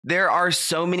There are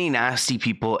so many nasty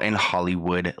people in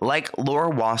Hollywood, like Laura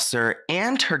Wasser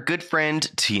and her good friend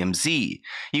TMZ.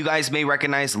 You guys may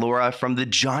recognize Laura from the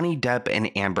Johnny Depp and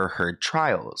Amber Heard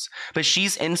trials, but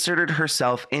she's inserted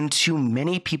herself into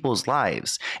many people's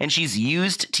lives, and she's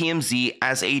used TMZ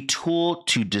as a tool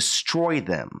to destroy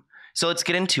them. So let's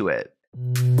get into it.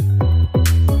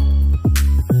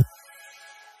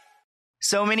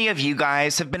 So many of you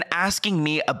guys have been asking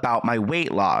me about my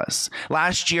weight loss.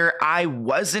 Last year, I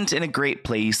wasn't in a great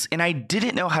place and I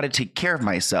didn't know how to take care of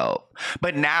myself.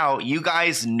 But now you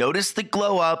guys notice the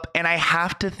glow up, and I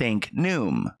have to thank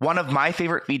Noom. One of my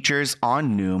favorite features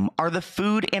on Noom are the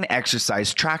food and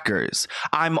exercise trackers.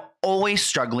 I'm always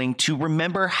struggling to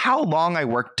remember how long I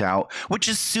worked out, which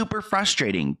is super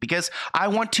frustrating because I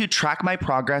want to track my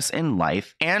progress in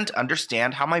life and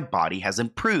understand how my body has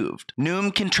improved.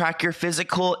 Noom can track your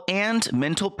physical and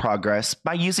mental progress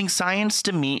by using science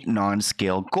to meet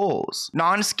non-scale goals.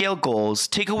 Non-scale goals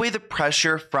take away the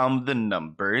pressure from the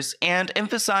numbers and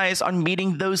emphasize on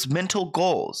meeting those mental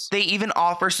goals. They even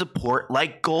offer support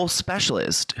like goal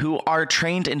specialists who are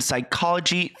trained in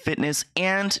psychology, fitness,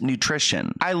 and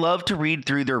nutrition. I love to read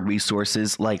through their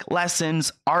resources like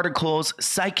lessons, articles,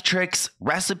 psych tricks,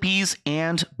 recipes,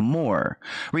 and more.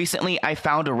 Recently, I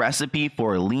found a recipe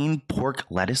for lean pork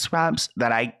lettuce wraps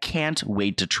that I can't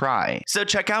wait to try. So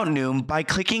check out Noom by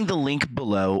clicking the link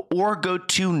below or go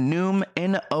to Noom,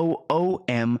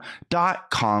 Noom.com,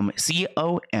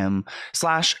 com/Sloan,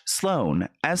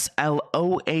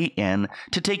 SLOAN,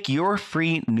 to take your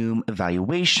free Noom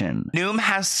evaluation. Noom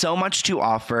has so much to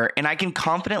offer, and I can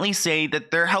confidently say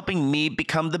that they're helping me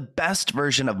become the best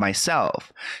version of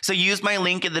myself. So use my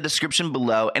link in the description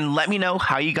below and let me know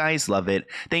how you guys love it.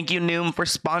 Thank you, Noom, for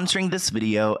sponsoring this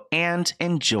video, and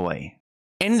enjoy.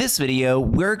 In this video,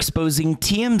 we're exposing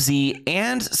TMZ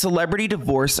and celebrity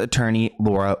divorce attorney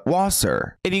Laura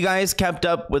Wasser. If you guys kept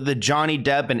up with the Johnny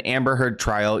Depp and Amber Heard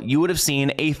trial, you would have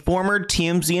seen a former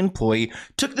TMZ employee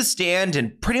took the stand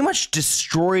and pretty much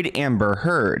destroyed Amber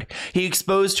Heard. He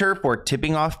exposed her for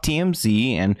tipping off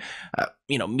TMZ and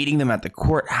meeting them at the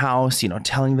courthouse,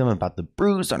 telling them about the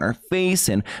bruise on her face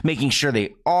and making sure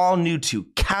they all knew to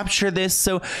capture this.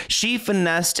 So she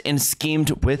finessed and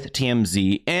schemed with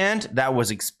TMZ, and that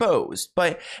was exposed.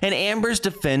 But in Amber's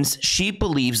defense, she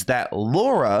believes that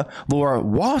Laura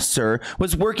Wasser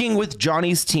was working with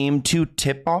Johnny's team to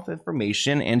tip off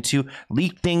information and to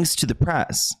leak things to the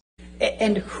press.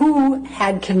 And who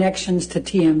had connections to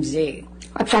TMZ?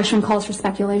 Objection, calls for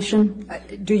speculation.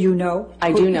 Do you know?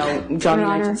 I do know. Johnny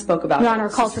and I spoke about it. Your Honor,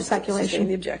 calls for speculation.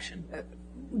 The objection.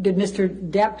 Did Mr.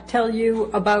 Depp tell you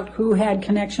about who had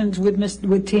connections with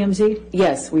TMZ?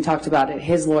 Yes, we talked about it.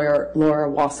 His lawyer,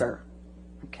 Laura Wasser.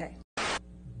 Okay.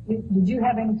 Did you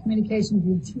have any communications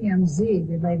with TMZ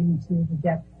relating to the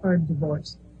Depp-Heard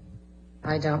divorce?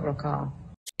 I don't recall.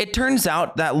 It turns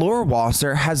out that Laura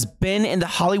Wasser has been in the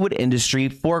Hollywood industry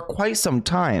for quite some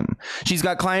time. She's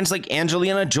got clients like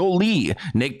Angelina Jolie,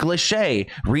 Nick Lachey,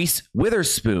 Reese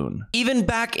Witherspoon. Even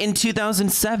back in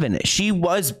 2007, she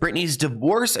was Britney's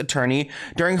divorce attorney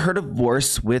during her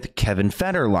divorce with Kevin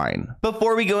Federline.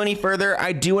 Before we go any further,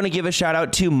 I do want to give a shout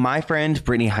out to my friend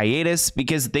Brittany Hiatus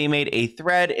because they made a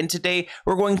thread, and today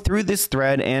we're going through this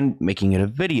thread and making it a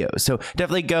video. So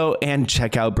definitely go and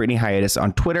check out Brittany Hiatus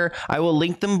on Twitter. I will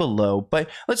link them below, but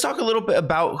let's talk a little bit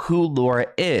about who Laura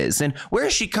is and where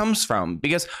she comes from,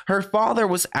 because her father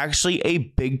was actually a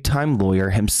big-time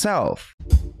lawyer himself.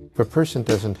 If a person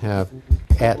doesn't have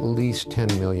at least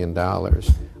 $10 million,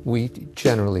 we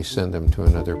generally send them to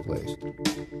another place.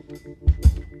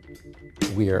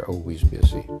 We are always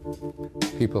busy.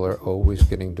 People are always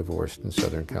getting divorced in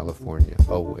Southern California,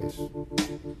 always.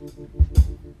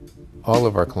 All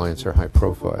of our clients are high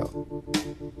profile.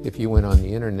 If you went on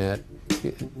the internet,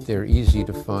 they're easy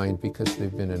to find because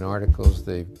they've been in articles,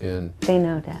 they've been they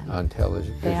know that. On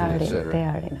television, etc. They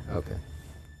already know. Okay.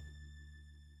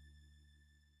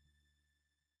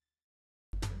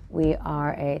 We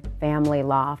are a family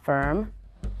law firm.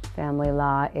 Family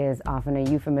law is often a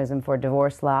euphemism for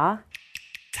divorce law.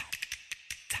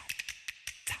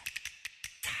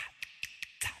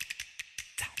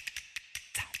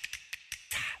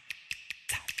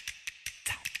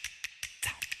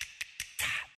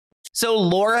 So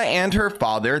Laura and her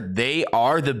father, they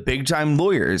are the big time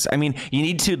lawyers. I mean, you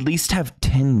need to at least have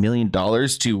 $10 million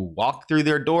to walk through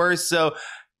their doors. So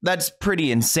that's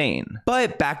pretty insane.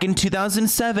 But back in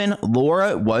 2007,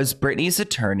 Laura was Britney's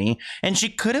attorney, and she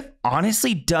could have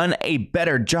honestly done a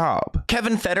better job.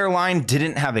 Kevin Federline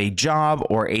didn't have a job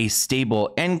or a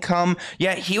stable income,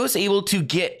 yet he was able to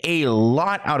get a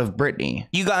lot out of Britney.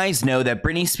 You guys know that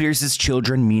Britney Spears'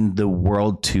 children mean the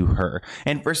world to her,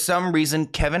 and for some reason,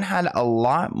 Kevin had a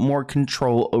lot more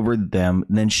control over them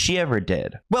than she ever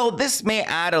did. Well, this may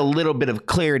add a little bit of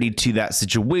clarity to that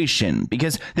situation,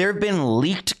 because there have been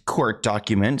leaked court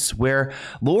documents where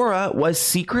Laura was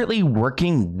secretly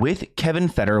working with Kevin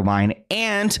Federline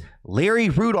and Larry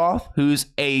Rudolph, who's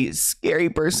a scary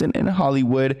person in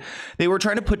Hollywood. They were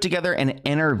trying to put together an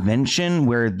intervention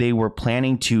where they were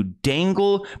planning to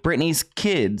dangle Britney's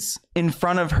kids in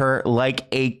front of her like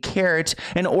a carrot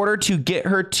in order to get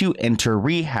her to enter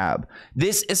rehab.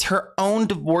 This is her own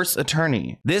divorce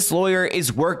attorney. This lawyer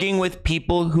is working with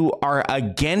people who are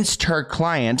against her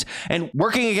client and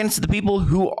working against the people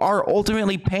who are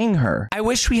ultimately paying her. I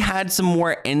wish we had some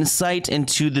more insight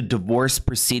into the divorce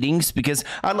proceedings, because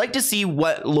I'd like to see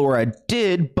what Laura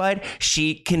did, but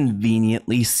she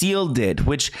conveniently sealed it,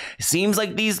 which seems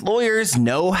like these lawyers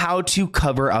know how to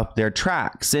cover up their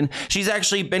tracks. And she's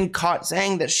actually been caught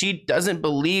saying that she doesn't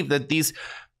believe that these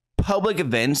public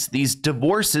events, these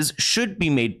divorces, should be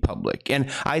made public. And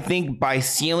I think by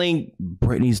sealing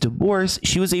Britney's divorce,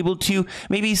 she was able to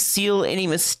maybe seal any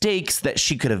mistakes that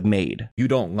she could have made. You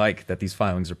don't like that these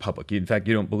filings are public. In fact,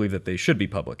 you don't believe that they should be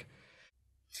public.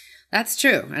 That's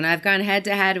true. And I've gone head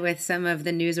to head with some of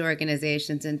the news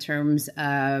organizations in terms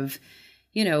of,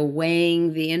 you know,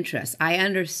 weighing the interests. I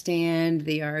understand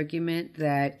the argument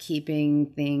that keeping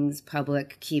things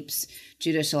public keeps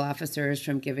judicial officers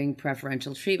from giving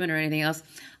preferential treatment or anything else.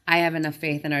 I have enough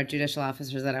faith in our judicial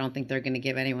officers that I don't think they're going to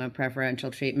give anyone preferential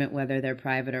treatment, whether they're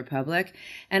private or public.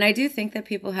 And I do think that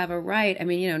people have a right. I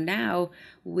mean, you know, now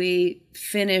we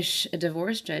finish a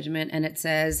divorce judgment and it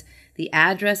says the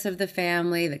address of the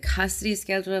family, the custody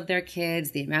schedule of their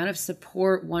kids, the amount of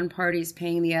support one party's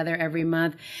paying the other every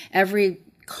month, every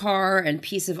car and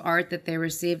piece of art that they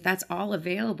receive, that's all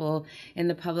available in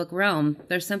the public realm.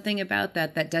 There's something about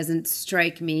that that doesn't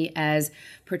strike me as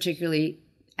particularly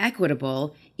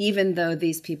equitable. Even though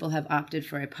these people have opted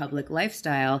for a public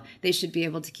lifestyle, they should be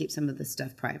able to keep some of this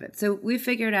stuff private. So we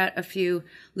figured out a few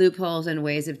loopholes and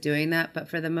ways of doing that, but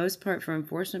for the most part, for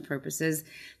enforcement purposes,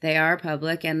 they are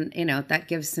public, and you know that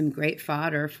gives some great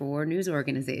fodder for news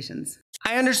organizations.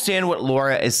 I understand what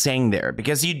Laura is saying there,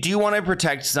 because you do want to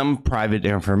protect some private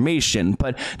information,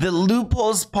 but the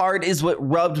loopholes part is what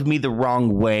rubbed me the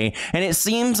wrong way. And it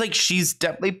seems like she's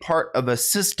definitely part of a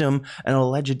system, an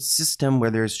alleged system,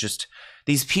 where there's just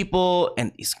these people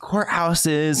and these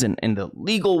courthouses and in the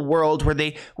legal world where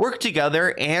they work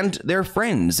together and they're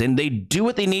friends and they do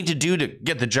what they need to do to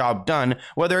get the job done,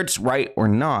 whether it's right or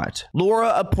not.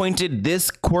 Laura appointed this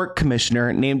court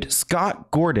commissioner named Scott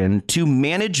Gordon to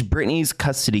manage Britney's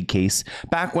custody case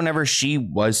back whenever she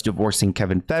was divorcing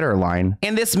Kevin Federline.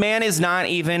 And this man is not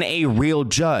even a real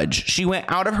judge. She went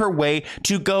out of her way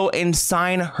to go and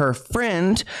sign her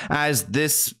friend as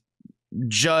this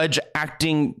judge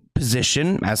acting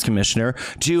position as commissioner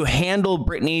to handle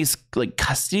Britney's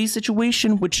custody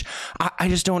situation, which I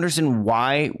just don't understand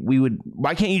why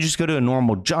can't you just go to a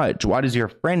normal judge? Why does your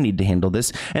friend need to handle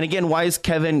this? And again, why is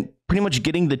Kevin pretty much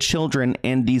getting the children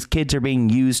and these kids are being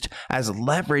used as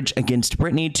leverage against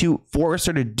Britney to force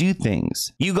her to do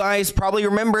things? You guys probably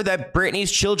remember that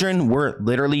Britney's children were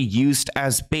literally used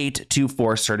as bait to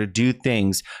force her to do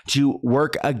things, to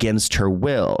work against her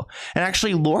will. And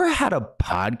actually, Laura had a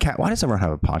podcast. Why does everyone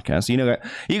have a podcast? You know,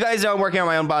 you guys know I'm working on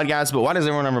my own podcast, but why does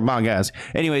everyone have a podcast?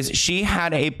 Anyways, she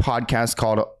had a podcast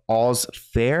called All's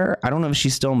Fair. I don't know if she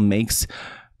still makes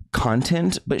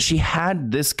content, but she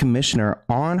had this commissioner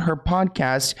on her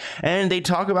podcast and they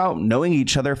talk about knowing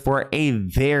each other for a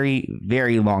very,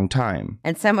 very long time.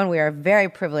 And someone we are very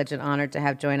privileged and honored to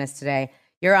have join us today.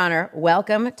 Your Honor,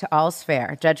 welcome to All's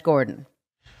Fair, Judge Gordon.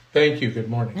 Thank you. Good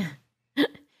morning.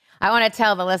 I want to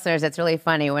tell the listeners, it's really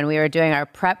funny, when we were doing our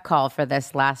prep call for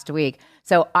this last week.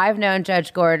 So I've known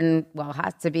Judge Gordon, well,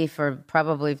 has to be for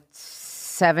probably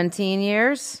 17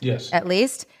 years, yes, at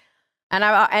least. And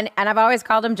I've always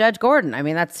called him Judge Gordon. I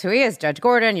mean, that's who he is, Judge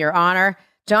Gordon, Your Honor.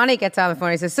 Johnny gets on the phone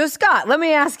and he says, so Scott, let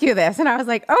me ask you this. And I was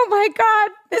like, oh my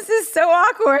God, this is so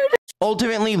awkward.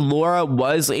 Ultimately, Laura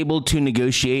was able to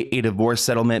negotiate a divorce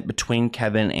settlement between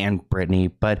Kevin and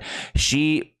Britney, but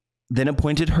she then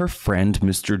appointed her friend,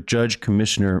 Mr. Judge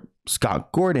Commissioner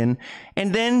Scott Gordon,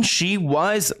 and then she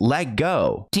was let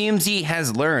go. TMZ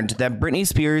has learned that Britney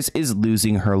Spears is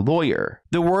losing her lawyer.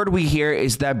 The word we hear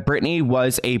is that Britney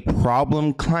was a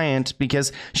problem client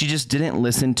because she just didn't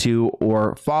listen to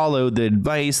or follow the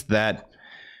advice that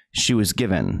she was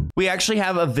given. We actually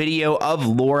have a video of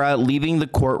Laura leaving the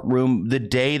courtroom the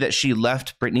day that she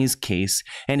left Brittany's case,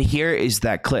 and here is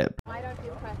that clip. I don't do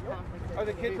press conferences. Are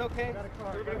the kids okay?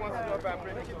 Everybody wants to know about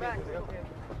Brittany.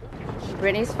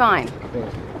 Brittany's fine.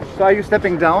 So are you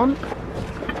stepping down?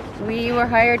 We were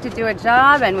hired to do a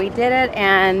job, and we did it,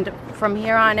 and from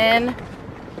here on in,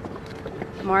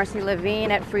 Marcy Levine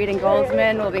at Fried &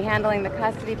 Goldsman will be handling the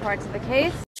custody parts of the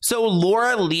case. So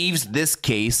Laura leaves this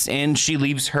case and she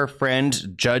leaves her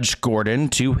friend Judge Gordon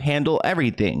to handle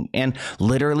everything. And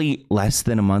literally less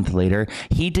than a month later,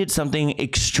 he did something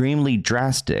extremely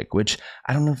drastic, which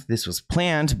I don't know if this was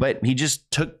planned, but he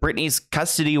just took Britney's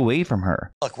custody away from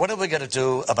her. Look, what are we going to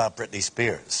do about Britney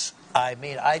Spears? I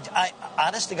mean, I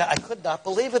honestly, I could not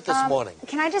believe it this morning.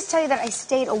 Can I just tell you that I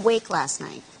stayed awake last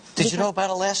night? Did you know about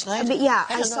it last night? Yeah,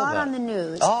 I saw it on the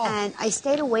news, and I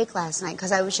stayed awake last night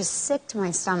because I was just sick to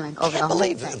my stomach over the whole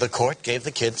thing. The court gave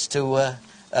the kids to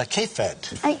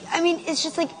K-Fed. I mean, it's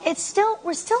just like,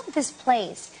 we're still at this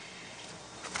place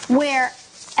where,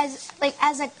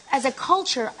 as a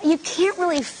culture, you can't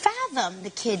really fathom the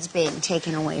kids being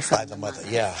taken away from the mother.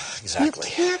 Yeah, exactly.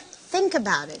 You can't think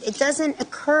about it. It doesn't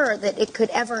occur that it could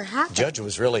ever happen. The judge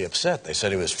was really upset. They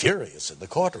said he was furious in the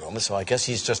courtroom, so I guess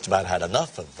he's just about had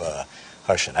enough of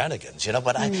her shenanigans, you know.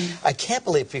 But I can't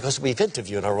believe, because we've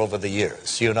interviewed her over the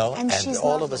years, you know, and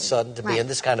all of a sudden to be in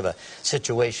this kind of a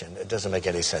situation, it doesn't make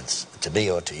any sense to me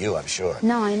or to you, I'm sure.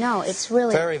 No, I know. It's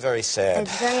really very, very sad.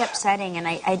 It's very upsetting, and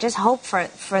I just hope for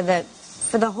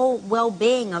the whole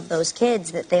well-being of those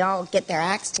kids that they all get their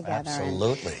acts together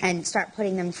and start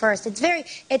putting them first.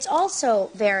 It's also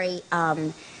very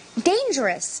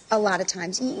dangerous a lot of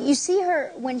times. You see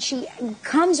her when she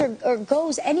comes or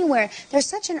goes anywhere, there's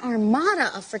such an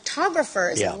armada of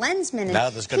photographers and lensmen and now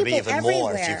there's going to be even everywhere.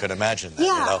 more, if you could imagine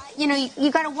that. Yeah,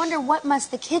 you got to wonder, what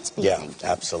must the kids be thinking?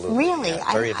 Yeah, absolutely. Really.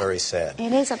 Yeah, very, very sad.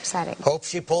 It is upsetting. Hope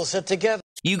she pulls it together.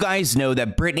 You guys know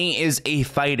that Britney is a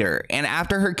fighter, and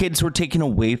after her kids were taken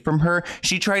away from her,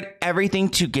 she tried everything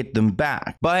to get them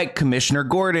back. But Commissioner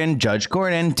Gordon, Judge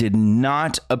Gordon, did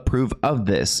not approve of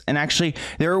this. And actually,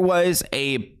 there was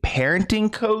a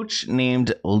parenting coach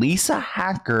named Lisa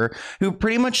Hacker who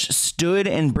pretty much stood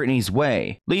in Britney's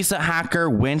way. Lisa Hacker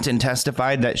went and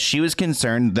testified that she was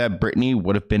concerned that Britney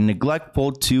would have been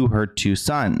neglectful to her two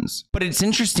sons. But it's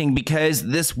interesting because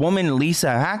this woman,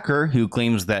 Lisa Hacker, who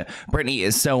claims that Britney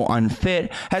is so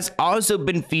unfit, has also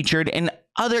been featured in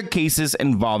other cases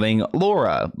involving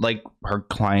Laura, like her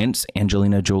clients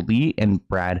Angelina Jolie and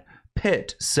Brad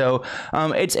Pitt. So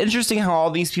it's interesting how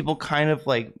all these people kind of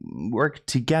like work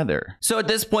together. So at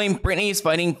this point, Britney is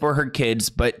fighting for her kids,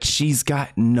 but she's got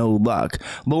no luck.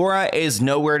 Laura is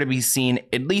nowhere to be seen,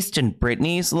 at least in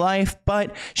Britney's life,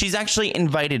 but she's actually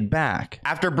invited back.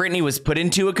 After Britney was put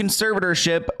into a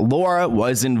conservatorship, Laura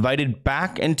was invited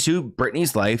back into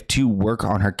Britney's life to work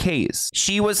on her case.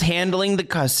 She was handling the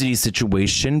custody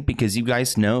situation because you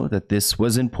guys know that this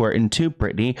was important to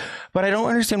Britney, but I don't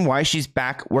understand why she's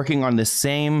back working on the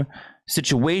same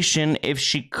situation if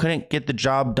she couldn't get the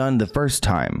job done the first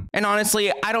time. And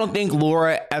honestly, I don't think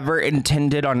Laura ever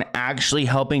intended on actually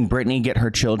helping Britney get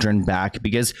her children back,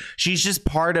 because she's just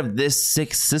part of this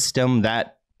sick system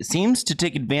that seems to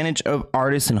take advantage of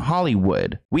artists in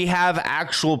Hollywood. We have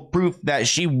actual proof that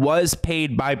she was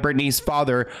paid by Britney's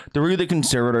father through the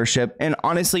conservatorship, and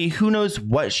honestly, who knows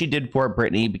what she did for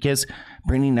Britney, because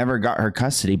Britney never got her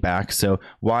custody back, so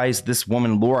why is this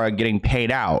woman Laura getting paid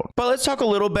out? But let's talk a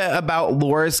little bit about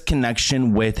Laura's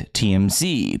connection with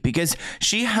TMZ, because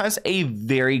she has a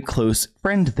very close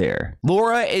friend there.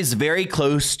 Laura is very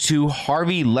close to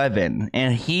Harvey Levin,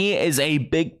 and he is a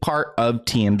big part of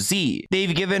TMZ.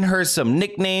 They've given her some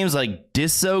nicknames like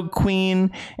Disso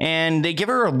Queen, and they give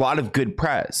her a lot of good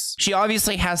press. She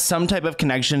obviously has some type of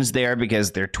connections there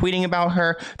because they're tweeting about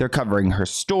her, they're covering her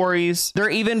stories, they're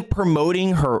even promoting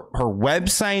her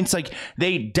websites. Like,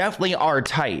 they definitely are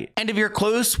tight. And if you're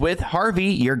close with Harvey,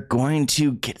 you're going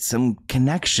to get some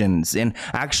connections. And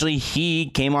actually, he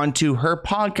came onto her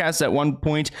podcast at one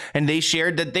point, and they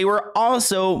shared that they were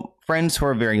also friends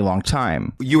for a very long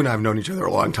time. You and I have known each other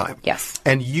a long time. Yes.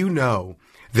 And you know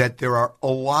that there are a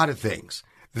lot of things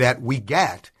that we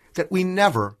get that we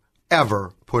never,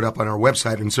 ever put up on our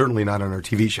website, and certainly not on our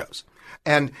TV shows.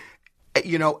 And,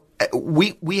 you know,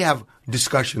 we have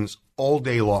discussions all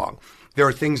day long. There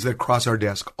are things that cross our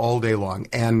desk all day long.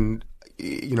 And,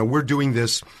 you know, we're doing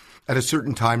this at a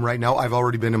certain time right now. I've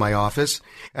already been in my office,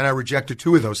 and I rejected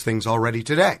 2 of those things already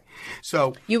today.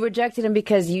 So you rejected them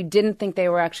because you didn't think they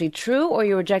were actually true, or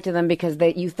you rejected them because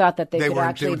you thought that they were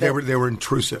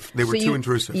intrusive. They were too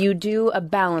intrusive. You do a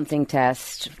balancing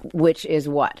test, which is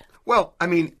what? Well, I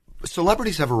mean,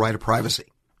 Celebrities have a right of privacy.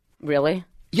 Really?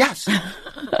 Yes.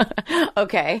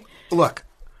 Okay. Look.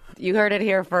 You heard it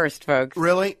here first, folks.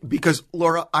 Really? Because,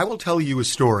 Laura, I will tell you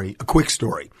a quick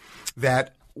story,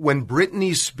 that when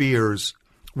Britney Spears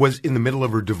was in the middle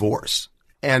of her divorce,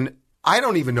 and I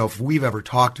don't even know if we've ever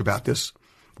talked about this,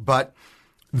 but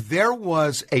there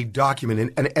was a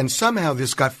document, and somehow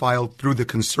this got filed through the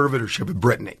conservatorship of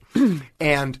Britney.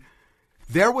 And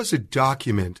there was a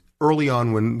document early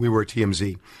on when we were at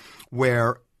TMZ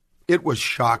where it was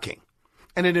shocking.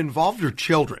 And it involved her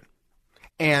children.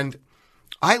 And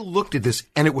I looked at this,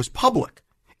 and it was public.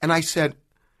 And I said,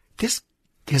 this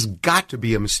has got to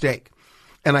be a mistake.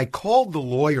 And I called the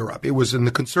lawyer up. It was in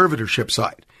the conservatorship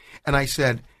side. And I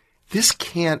said,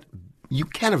 you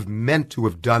can't have meant to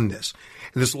have done this.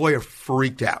 And this lawyer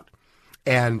freaked out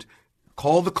and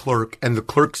called the clerk, and the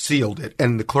clerk sealed it,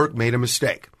 and the clerk made a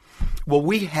mistake. Well,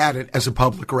 we had it as a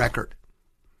public record.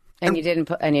 And you didn't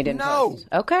No. post.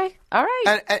 Okay. All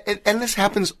right. And this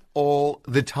happens all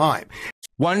the time.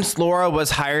 Once Laura was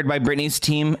hired by Britney's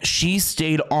team, she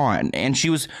stayed on, and she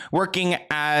was working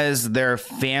as their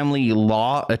family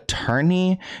law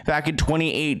attorney. Back in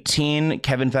 2018,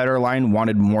 Kevin Federline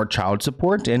wanted more child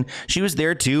support, and she was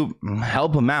there to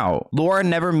help him out. Laura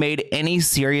never made any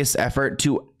serious effort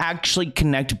to actually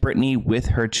connect Britney with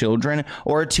her children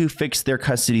or to fix their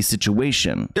custody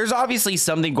situation. There's obviously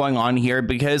something going on here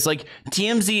because, like,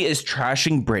 TMZ is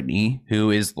trashing Britney, who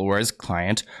is Laura's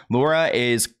client. Laura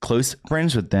is close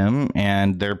friends with them,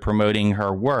 and they're promoting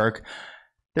her work.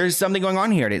 There's something going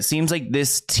on here, and it seems like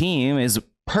this team is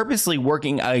purposely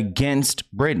working against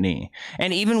Britney.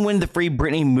 And even when the Free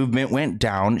Britney movement went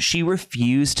down, she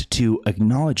refused to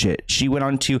acknowledge it. She went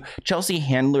on to Chelsea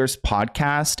Handler's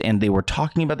podcast, and they were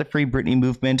talking about the Free Britney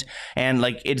movement. And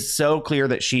like, it's so clear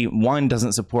that she, one,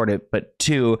 doesn't support it, but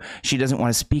two, she doesn't want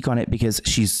to speak on it because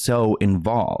she's so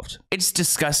involved. It's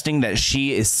disgusting that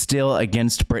she is still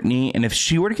against Britney. And if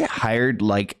she were to get hired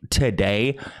like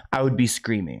today, I would be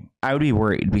screaming. I would be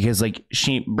worried because like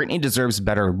Britney deserves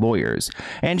better lawyers.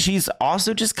 And she's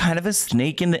also just kind of a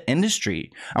snake in the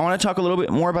industry. I want to talk a little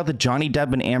bit more about the Johnny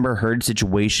Depp and Amber Heard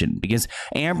situation because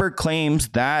Amber claims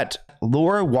that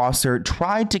Laura Wasser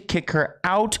tried to kick her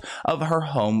out of her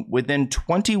home within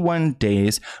 21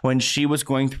 days when she was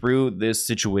going through this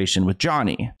situation with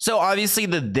Johnny. So obviously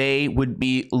the they would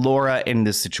be Laura in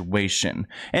this situation.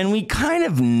 And we kind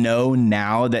of know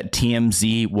now that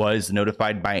TMZ was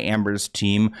notified by Amber's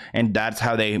team, and that's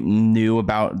how they knew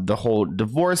about the whole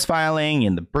divorce filing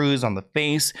and the bruise on the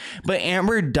face. But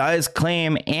Amber does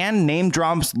claim and name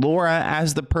drops Laura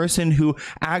as the person who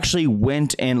actually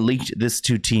went and leaked this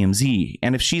to TMZ.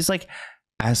 And if she's like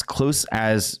as close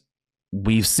as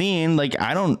we've seen, like,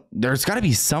 there's got to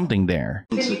be something there.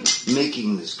 It's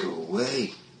making this go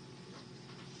away.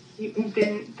 Then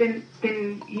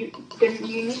you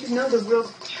need to know the real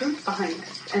truth behind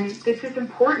this. And this is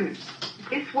important.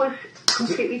 This was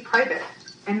completely private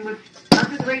and was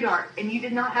under the radar, and you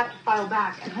did not have to file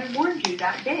back. And I warned you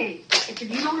that day. I said,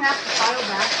 you don't have to file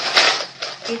back.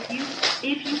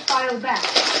 If you file back,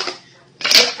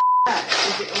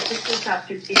 is it opens this up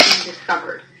to being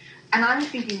discovered. And I was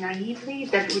thinking naively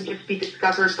that it would just be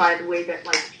discovered by the way that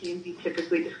like TMZ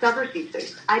typically discovers these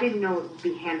things. I didn't know it would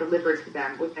be hand delivered to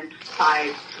them within 5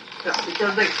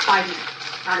 minutes,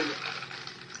 not even.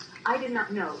 I did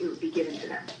not know it would be given to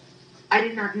them. I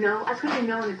did not know, I couldn't have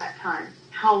known at that time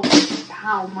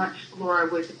how much Laura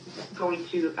was going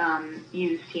to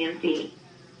use TMZ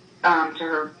to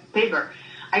her favor.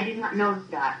 I did not know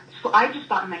that. So I just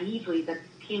thought naively that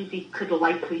TMZ could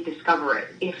likely discover it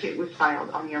if it was filed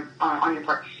on your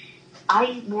part.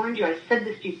 I warned you. I said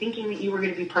this to you thinking that you were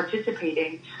going to be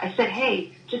participating. I said,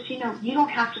 hey, just so you know, you don't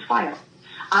have to file.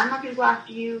 I'm not going to go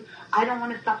after you. I don't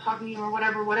want to stop talking to you or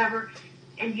whatever.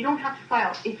 And you don't have to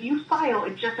file. If you file,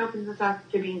 it just opens us up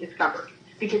to being discovered.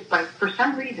 Because for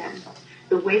some reason,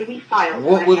 the way we filed,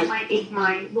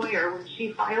 my lawyer, when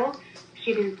she filed,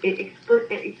 she did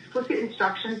explicit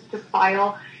instructions to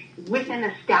file within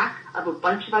a stack of a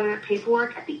bunch of other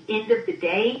paperwork at the end of the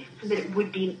day, so that it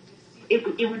would be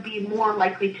more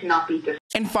likely to not be discovered.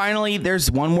 And finally,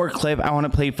 there's one more clip I want to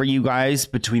play for you guys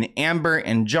between Amber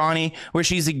and Johnny, where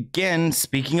she's again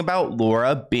speaking about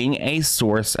Laura being a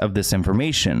source of this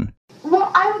information.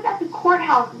 Well, I was at the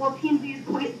courthouse while TMZ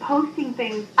is posting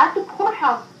things at the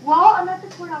courthouse. While I'm at the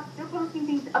courthouse, they're posting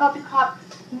things about the cops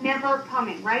never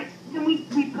coming, right? then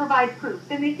we provide proof.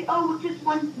 Then they say, oh, just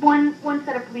one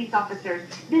set of police officers.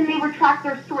 Then they retract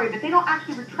their story, but they don't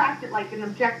actually retract it like an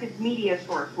objective media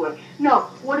source would. No,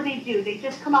 what do? They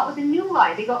just come out with a new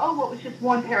lie. They go, oh, well, it was just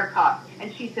one pair of cops,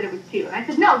 and she said it was two. And I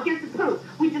said, no, here's the proof.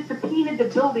 We just subpoenaed the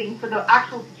building for the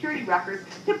actual security records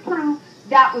to prove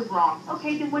that was wrong.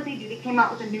 Okay, then what do? They came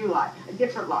out with a new lie, a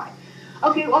different lie.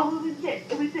 Okay, well, it was this.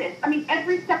 It was this. I mean,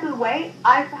 every step of the way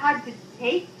I've had to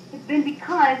take has been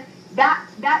because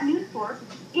that news source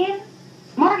is in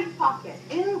Marty's pocket,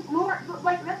 in Laura,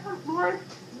 like that's what Laura's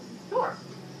source.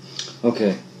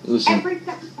 Okay, listen. Every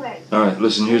step of the way. All right,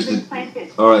 listen. Here's the.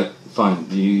 Planted. All right, fine.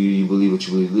 You believe what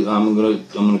you believe. I'm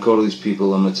gonna call to these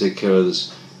people. I'm gonna take care of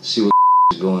this. See what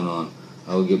is going on.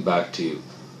 I will get back to you.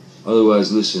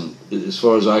 Otherwise, listen. As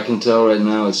far as I can tell right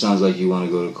now, it sounds like you want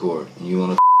to go to court and you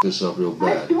want to this up real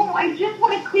bad. I just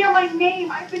want to clear my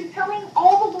name. I've been telling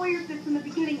all the lawyers this in the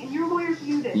beginning, and your lawyers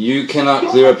knew this. You cannot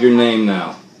clear up your name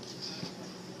now.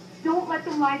 Don't let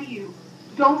them lie to you.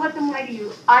 Don't let them lie to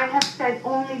you. I have said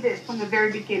only this from the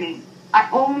very beginning. I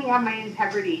only have my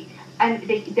integrity. And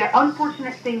the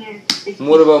unfortunate thing is...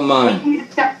 What about mine? Taking it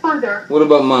a step further. What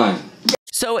about mine?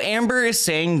 So Amber is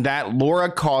saying that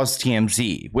Laura calls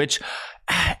TMZ, which...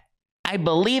 I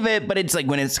believe it, but it's like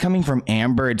when it's coming from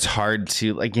Amber, it's hard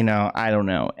to like, you know, I don't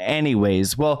know.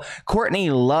 Anyways, well,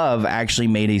 Courtney Love actually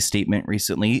made a statement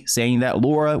recently saying that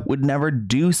Laura would never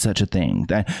do such a thing,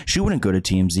 that she wouldn't go to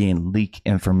TMZ and leak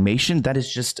information. That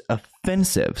is just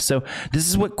offensive. So this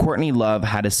is what Courtney Love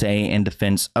had to say in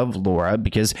defense of Laura,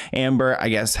 because Amber, I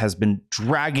guess, has been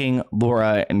dragging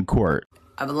Laura in court.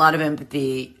 I have a lot of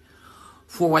empathy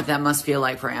for what that must feel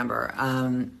like for Amber.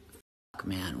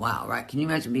 Man, wow, right? Can you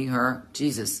imagine being her?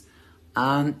 Jesus.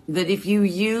 That if you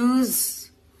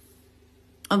use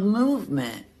a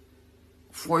movement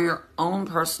for your own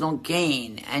personal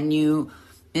gain and you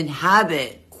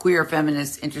inhabit queer,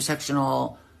 feminist,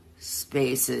 intersectional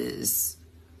spaces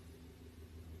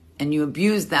and you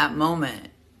abuse that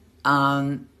moment,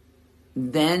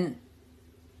 then,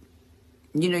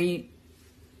 you know,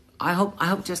 I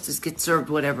hope justice gets served,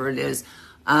 whatever it is.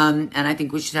 And I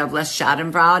think we should have less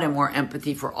schadenfreude and more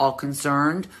empathy for all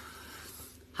concerned.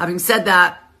 Having said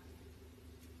that,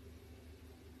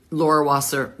 Laura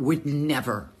Wasser would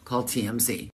never call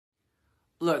TMZ.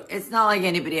 Look, it's not like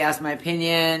anybody asked my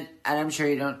opinion, and I'm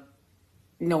sure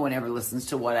no one ever listens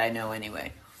to what I know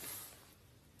anyway.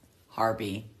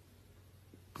 Harvey,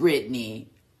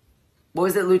 Brittany, what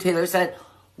was it Lou Taylor said?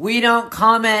 We don't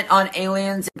comment on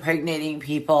aliens impregnating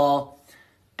people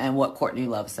and what Courtney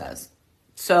Love says.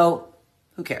 So,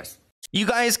 who cares? You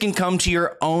guys can come to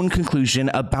your own conclusion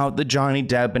about the Johnny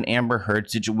Depp and Amber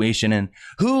Heard situation and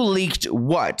who leaked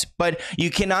what, but you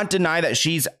cannot deny that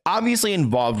she's obviously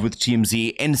involved with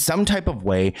TMZ in some type of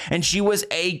way, and she was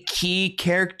a key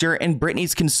character in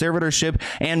Britney's conservatorship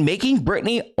and making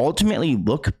Britney ultimately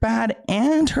look bad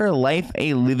and her life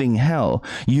a living hell,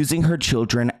 using her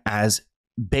children as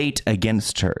bait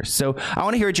against her. So I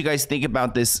want to hear what you guys think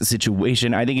about this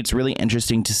situation. I think it's really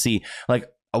interesting to see like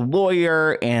a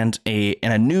lawyer and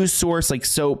a news source like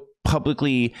so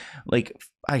publicly, like,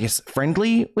 I guess,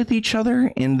 friendly with each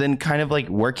other and then kind of like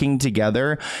working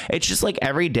together. It's just like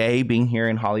every day being here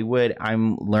in Hollywood,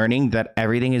 I'm learning that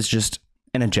everything is just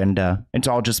an agenda. It's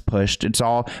all just pushed. It's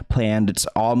all planned. It's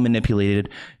all manipulated.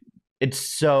 It's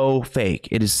so fake.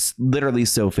 It is literally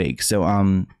so fake. So,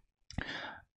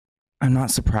 I'm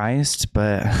not surprised,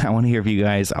 but I want to hear if you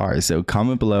guys are. So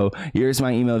comment below. Here's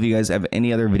my email if you guys have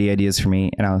any other video ideas for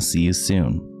me, and I'll see you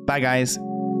soon. Bye, guys.